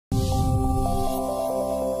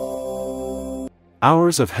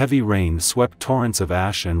Hours of heavy rain swept torrents of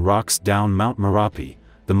ash and rocks down Mount Merapi,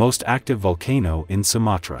 the most active volcano in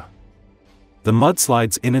Sumatra. The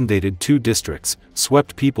mudslides inundated 2 districts,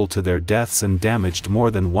 swept people to their deaths and damaged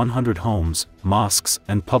more than 100 homes, mosques,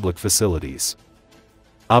 and public facilities.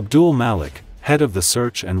 Abdul Malik, head of the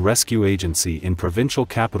search and rescue agency in provincial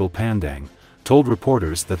capital Padang, told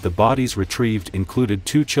reporters that the bodies retrieved included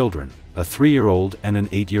 2 children, a 3-year-old and an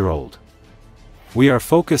 8-year-old. "We are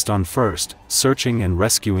focused on first, searching and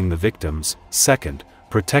rescuing the victims, second,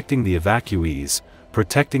 protecting the evacuees,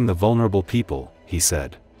 protecting the vulnerable people," he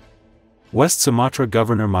said. West Sumatra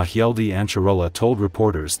Governor Mahyildi Ancharola told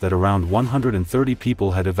reporters that around 130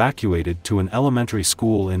 people had evacuated to an elementary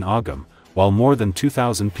school in Agam, while more than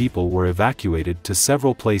 2,000 people were evacuated to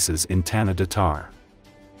several places in Tanah Datar.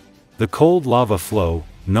 The cold lava flow,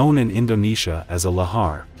 known in Indonesia as a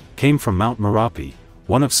lahar, came from Mount Merapi,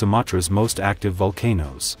 one of Sumatra's most active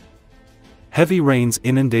volcanoes. Heavy rains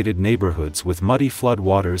inundated neighborhoods with muddy flood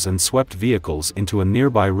waters and swept vehicles into a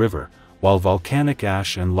nearby river, while volcanic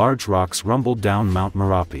ash and large rocks rumbled down Mount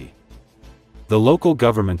Merapi. The local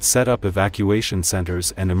government set up evacuation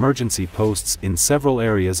centers and emergency posts in several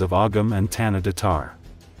areas of Agam and Tanah Datar.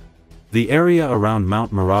 The area around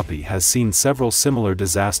Mount Merapi has seen several similar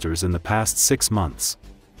disasters in the past 6 months.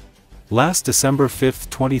 Last December 5,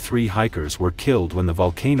 23 hikers were killed when the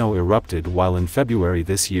volcano erupted, while in February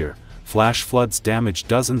this year, flash floods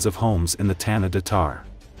damaged dozens of homes in the Tanah Datar.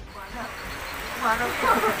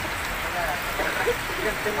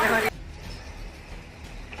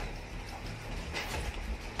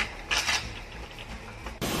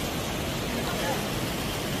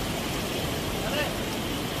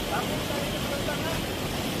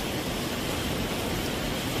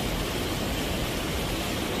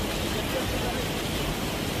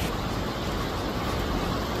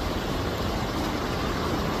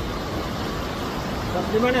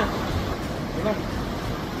 Di mana?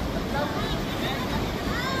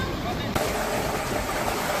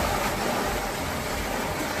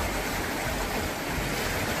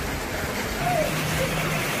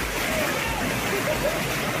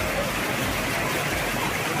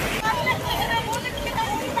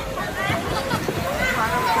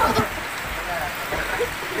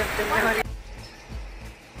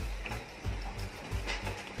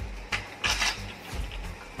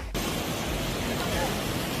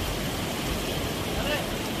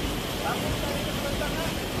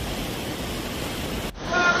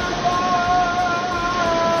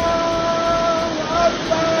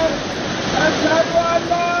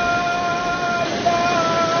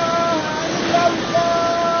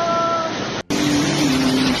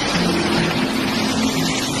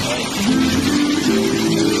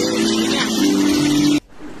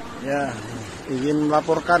 Ingin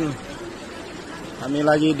melaporkan kami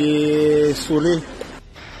lagi di Suli.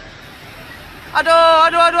 Aduh.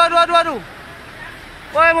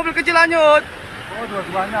 Woi, mobil kecil hanyut. Oh,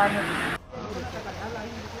 dua-duanya hanyut.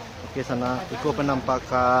 Oke, sana ikut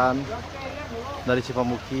penampakan dari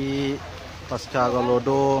Cipamuki pasca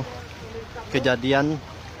Galodo kejadian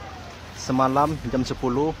semalam jam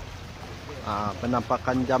 10.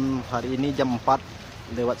 Penampakan jam hari ini jam 4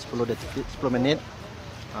 lewat 10 menit.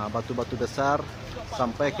 Batu-batu besar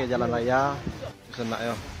sampai ke jalan raya. Sana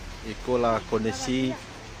ya, ikulah kondisi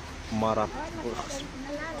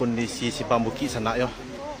Simpang Bukit sana ya.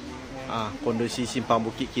 Kondisi Simpang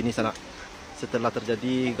Bukit kini sana setelah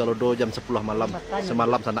terjadi Galodo jam 10 malam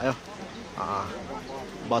semalam sana ya.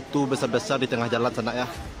 Batu besar-besar di tengah jalan sana ya.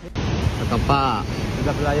 Tempat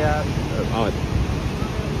sudah belayar.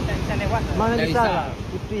 Mana bisa?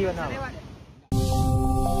 Putih mana?